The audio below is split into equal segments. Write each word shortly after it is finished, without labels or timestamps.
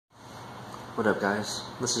What up, guys?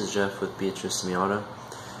 This is Jeff with Beatrice Miata,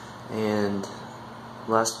 and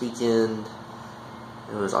last weekend,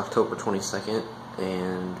 it was October 22nd,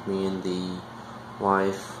 and me and the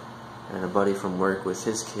wife and a buddy from work with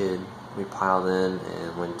his kid, we piled in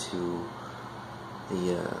and went to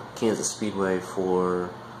the Kansas Speedway for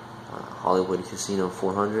Hollywood Casino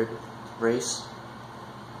 400 race.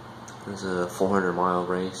 It was a 400-mile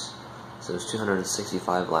race, so it was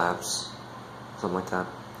 265 laps, something like that.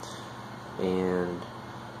 And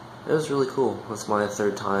it was really cool. It's my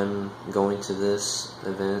third time going to this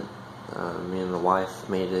event. Me and the wife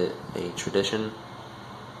made it a tradition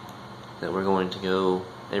that we're going to go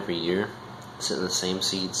every year, sit in the same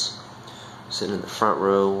seats, sitting in the front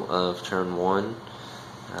row of turn 1.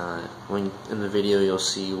 When in the video you'll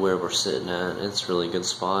see where we're sitting at. It's a really good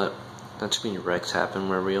spot. Not too many wrecks happen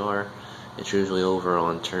where we are. It's usually over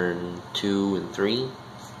on turn 2 and 3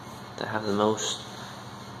 that have the most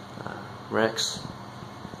wrecks.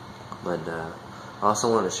 But I also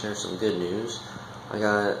want to share some good news. I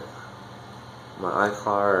got my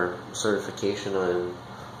iCar certification on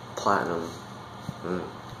Platinum.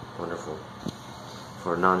 Wonderful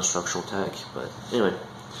for non-structural tech. But anyway,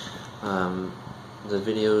 the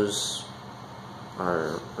videos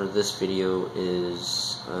this video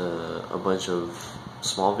is a bunch of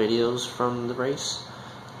small videos from the race,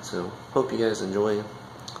 so hope you guys enjoy.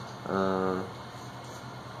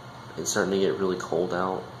 It's starting to get really cold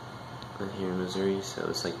out here in Missouri, so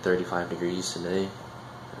it's like 35 degrees today.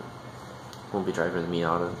 Won't be driving the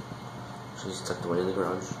Miata, she's tucked away in the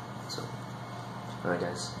garage. So, alright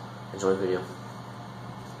guys, enjoy the video.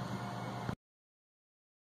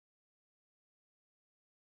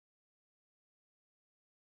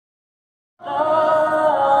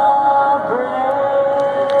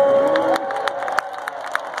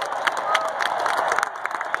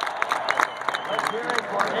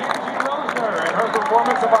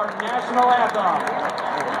 Performance of our national anthem.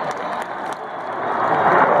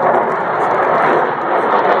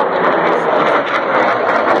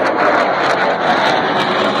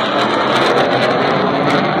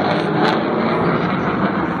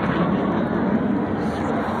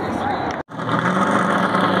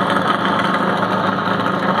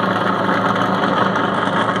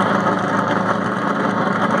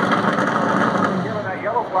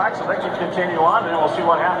 So they can continue on, and then we'll see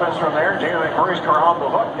what happens from there. Jalen McMurray's car on the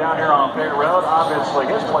hook down here on Fair Road. Obviously,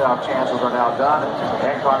 his playoff chances are now done.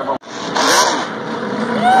 And Carnival.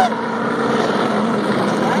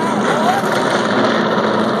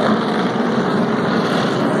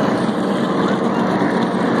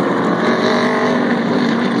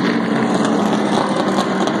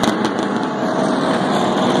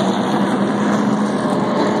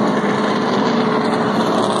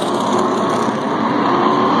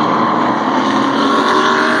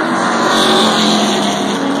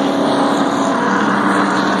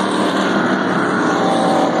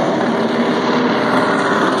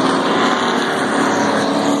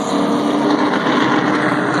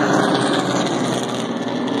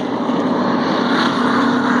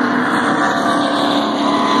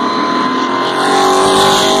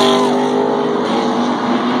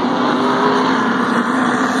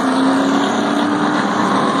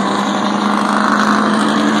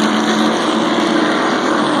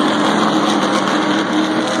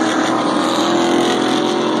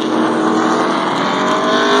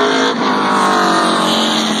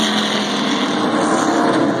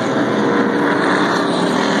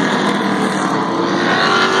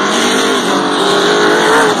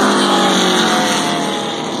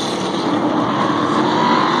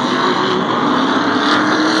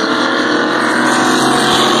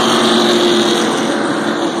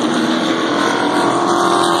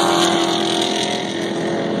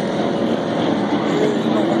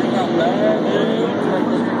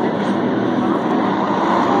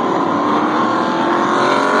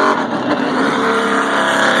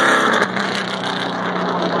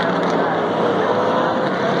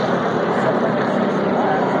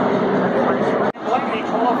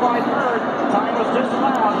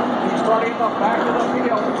 Starting up back to the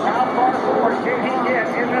field. How far forward can he get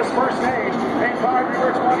in this first stage? And car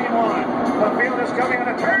number 21. The field is coming on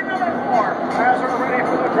a turn.